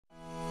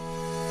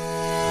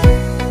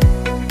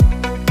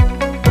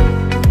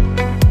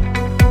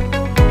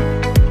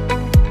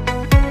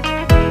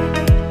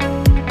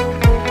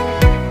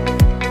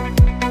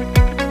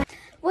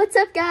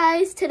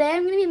today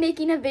I'm going to be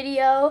making a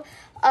video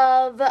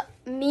of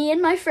me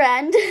and my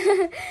friend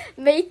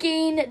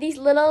making these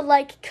little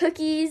like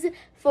cookies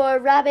for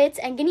rabbits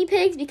and guinea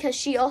pigs because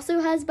she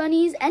also has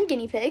bunnies and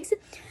guinea pigs.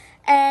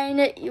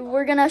 And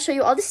we're going to show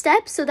you all the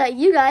steps so that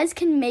you guys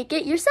can make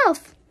it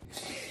yourself.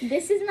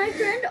 This is my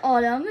friend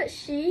Autumn.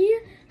 She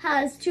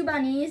has 2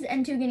 bunnies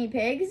and 2 guinea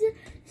pigs.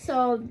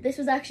 So this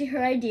was actually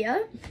her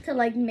idea to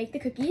like make the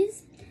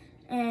cookies.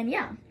 And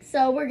yeah,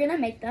 so we're gonna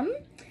make them.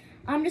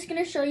 I'm just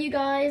gonna show you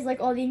guys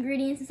like all the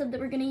ingredients and stuff that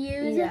we're gonna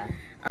use. Yeah.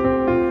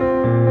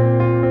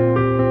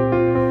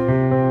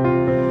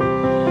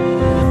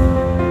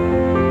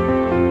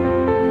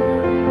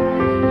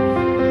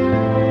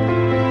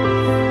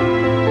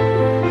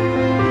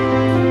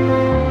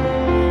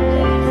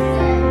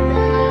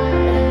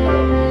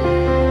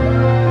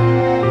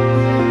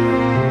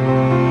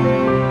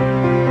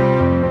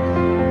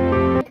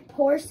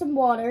 Pour some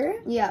water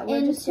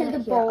into the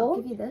bowl.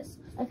 I'll give you this.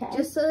 Okay.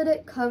 Just so that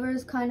it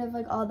covers kind of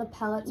like all the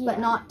pellets, but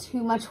not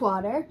too much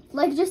water.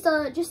 Like just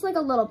like a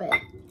little bit.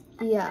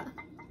 Yeah.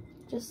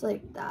 Just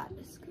like that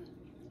is good.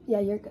 Yeah,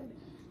 you're good.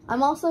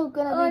 I'm also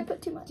gonna I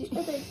put too much,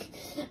 I think.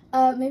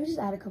 Maybe just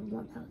add a couple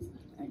more pellets.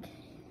 Okay.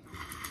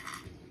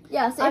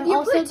 Yeah, so if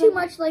you put too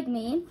much like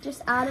me,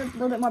 just add a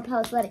little bit more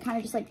pellets so that it kind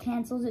of just like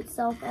cancels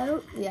itself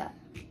out. Yeah.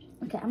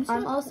 Okay,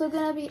 I'm also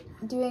gonna be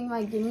doing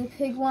my guinea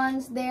pig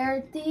ones.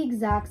 They're the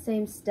exact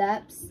same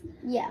steps.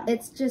 Yeah.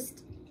 It's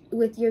just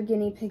with your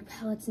guinea pig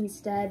pellets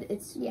instead.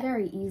 It's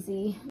very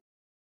easy.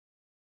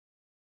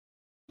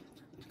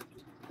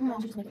 No,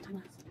 just make it time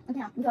lapse.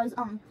 Okay, because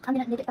I'm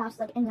gonna make it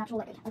fast, like in natural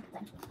like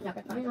thing. Yeah,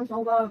 okay. I'm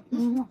so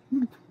good.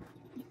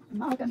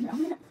 Not good.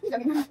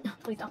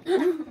 Please don't.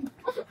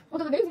 Well,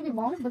 the video's gonna be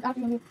long, but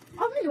after I'm gonna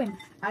do it.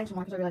 Adding some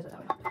more because I realized that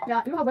way.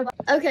 Yeah, you have.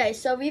 Okay,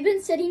 so we've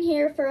been sitting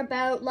here for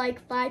about like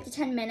 5 to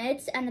 10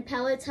 minutes, and the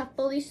pellets have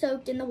fully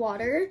soaked in the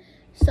water.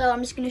 So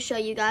I'm just gonna show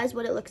you guys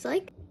what it looks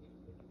like.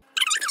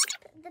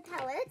 The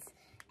pellets,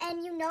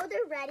 and you know they're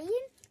ready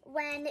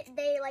when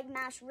they like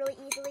mash really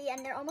easily,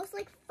 and they're almost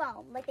like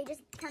foam, like they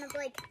just kind of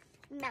like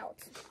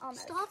melt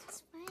almost. Stop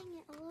spraying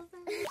it all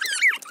over.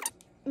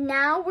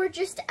 Now we're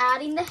just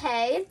adding the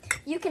hay.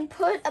 You can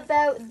put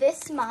about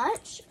this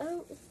much.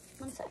 Oh,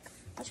 one sec.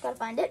 I just gotta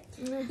find it.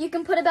 You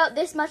can put about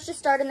this much to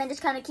start, and then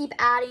just kind of keep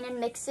adding and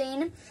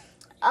mixing.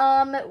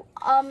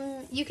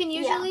 You can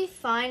usually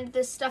find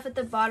this stuff at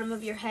the bottom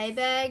of your hay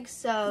bag,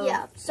 so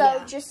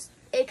just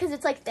because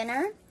it's like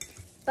thinner,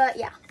 but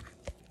yeah.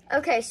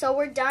 Okay, so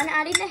we're done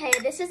adding the hay.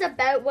 This is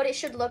about what it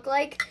should look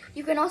like.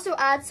 You can also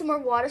add some more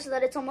water so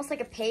that it's almost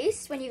like a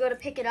paste when you go to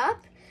pick it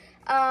up.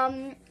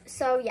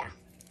 So yeah.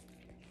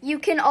 You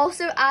can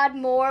also add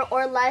more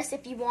or less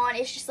if you want.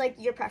 It's just like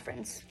your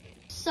preference.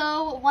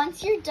 So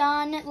once you're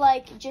done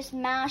like just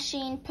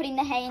mashing, putting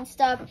the hay and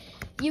stuff,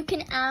 you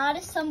can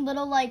add some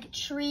little like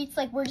treats.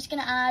 Like we're just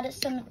gonna add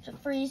some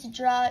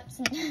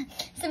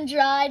some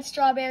dried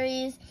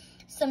strawberries,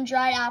 some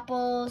dried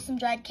apples, some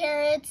dried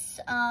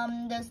carrots,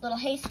 those little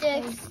hay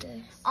sticks.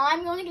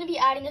 I'm only gonna be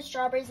adding the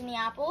strawberries and the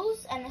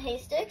apples and the hay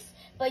sticks,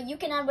 but you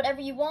can add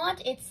whatever you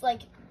want. It's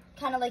like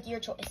kind of like your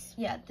choice.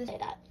 Yeah,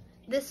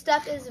 this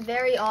stuff is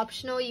very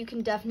optional. You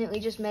can definitely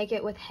just make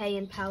it with hay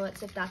and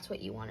pellets if that's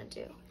what you want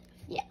to do.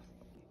 Yeah.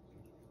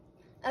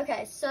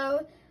 Okay,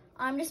 so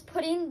I'm just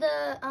putting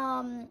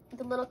the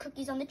little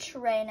cookies on the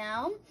tray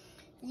now.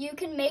 You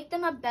can make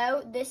them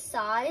about this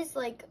size,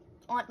 like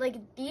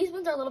these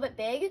ones are a little bit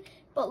big,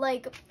 but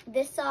like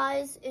this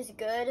size is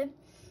good.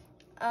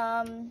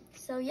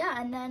 So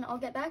yeah, and then I'll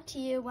get back to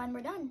you when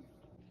we're done.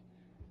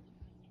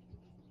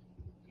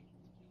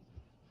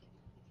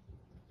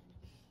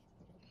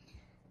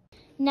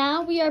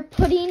 Now we are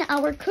putting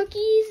our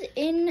cookies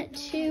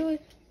into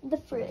the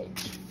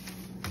fridge.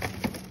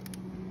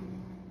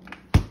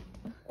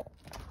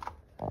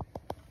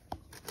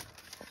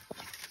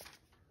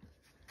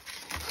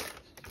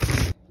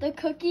 The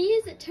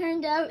cookies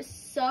turned out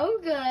so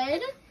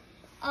good.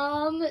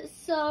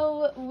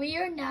 So we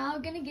are now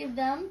gonna give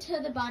them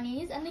to the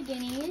bunnies and the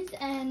guineas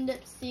and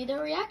see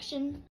their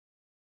reaction.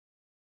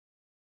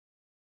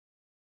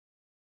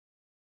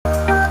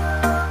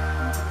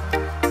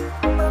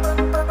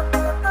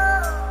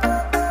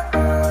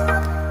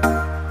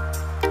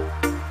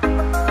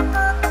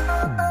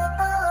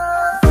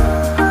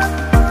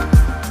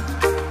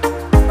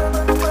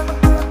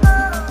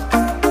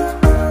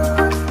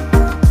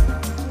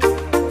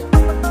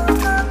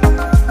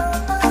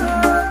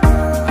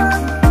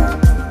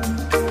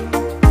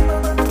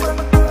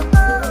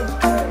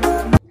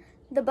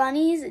 The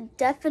bunnies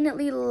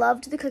definitely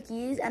loved the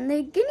cookies, and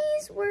the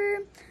guineas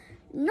were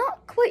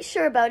not quite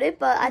sure about it,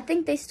 but I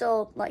think they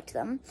still liked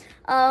them.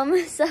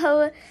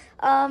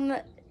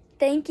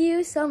 Thank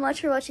you so much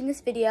for watching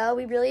this video.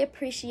 We really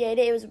appreciate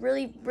it. It was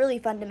really, really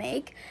fun to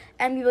make,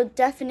 and we will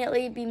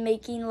definitely be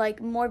making like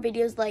more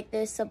videos like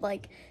this of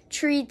like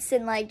treats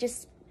and like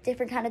just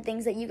different kind of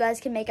things that you guys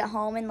can make at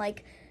home and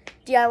like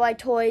DIY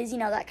toys, you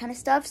know, that kind of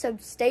stuff. So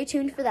stay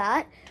tuned for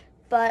that.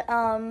 But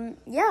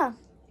yeah,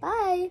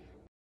 bye.